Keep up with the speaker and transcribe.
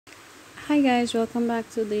Hi guys, welcome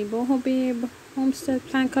back to the Boho Babe Homestead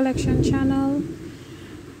Plant Collection channel.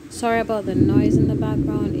 Sorry about the noise in the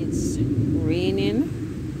background. It's raining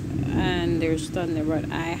and there's thunder,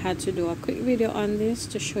 but I had to do a quick video on this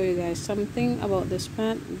to show you guys something about this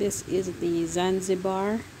plant. This is the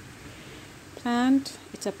Zanzibar plant.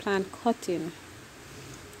 It's a plant cutting.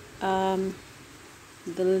 The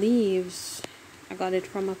leaves, I got it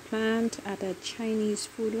from a plant at a Chinese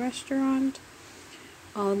food restaurant.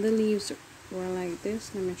 All the leaves were like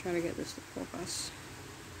this. Let me try to get this to focus.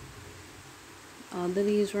 All the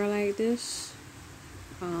leaves were like this,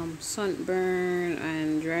 sunburned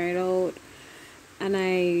and dried out, and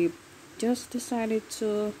I just decided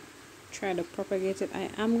to try to propagate it. I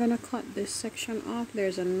am gonna cut this section off.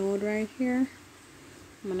 There's a node right here.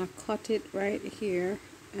 I'm gonna cut it right here,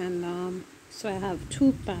 and so I have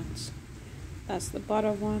two plants. That's the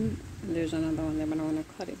bottom one, and there's another one there, but I want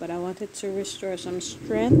to cut it. But I wanted to restore some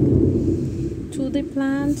strength to the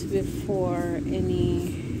plant before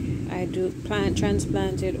I do plant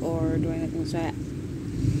transplant it or do anything. So I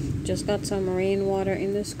just got some rainwater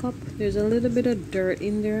in this cup. There's a little bit of dirt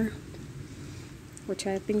in there, which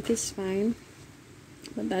I think is fine,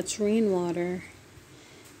 but that's rainwater.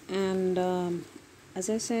 And as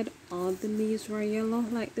I said, all the leaves were yellow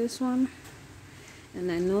like this one. And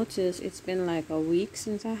I noticed it's been like a week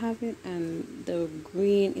since I have it, and the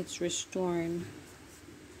green, it's restoring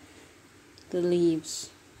the leaves.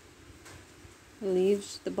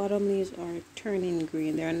 The bottom leaves are turning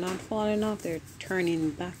green. They're not falling off, they're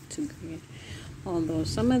turning back to green. Although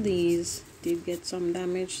some of these did get some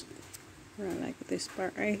damage, like this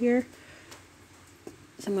part right here.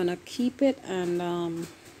 So I'm gonna keep it and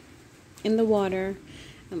in the water.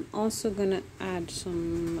 I'm also gonna add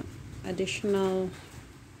some additional,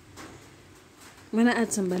 I'm gonna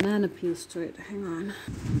add some banana peels to it. Hang on,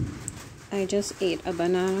 I just ate a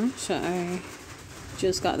banana, so I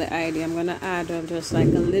just got the idea. I'm gonna add just like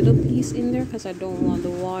a little piece in there because I don't want the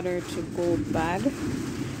water to go bad,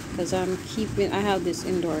 because I have this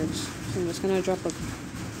indoors, so I'm just gonna drop a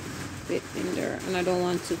bit in there, and I don't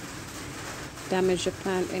want to damage the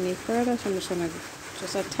plant any further, so I'm just gonna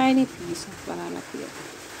just a tiny piece of banana peel.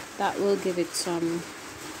 That will give it some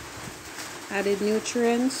added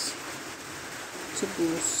nutrients to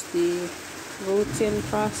boost the rooting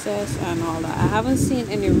process and all that. I haven't seen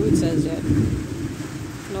any roots as yet.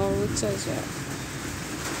 No roots as yet.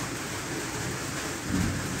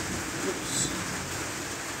 Oops.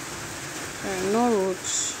 There are no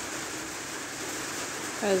roots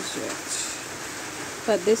as yet.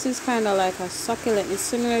 But this is kind of like a succulent. It's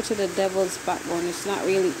similar to the devil's backbone. It's not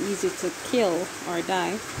really easy to kill or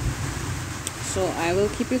die. So I will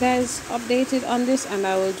keep you guys updated on this, and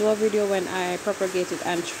I will do a video when I propagate it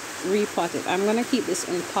and repot it. I'm gonna keep this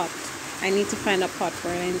in pot. I need to find a pot for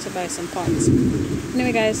it. I need to buy some pots.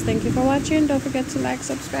 Anyway guys, thank you for watching. Don't forget to like,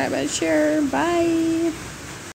 subscribe, and share. Bye.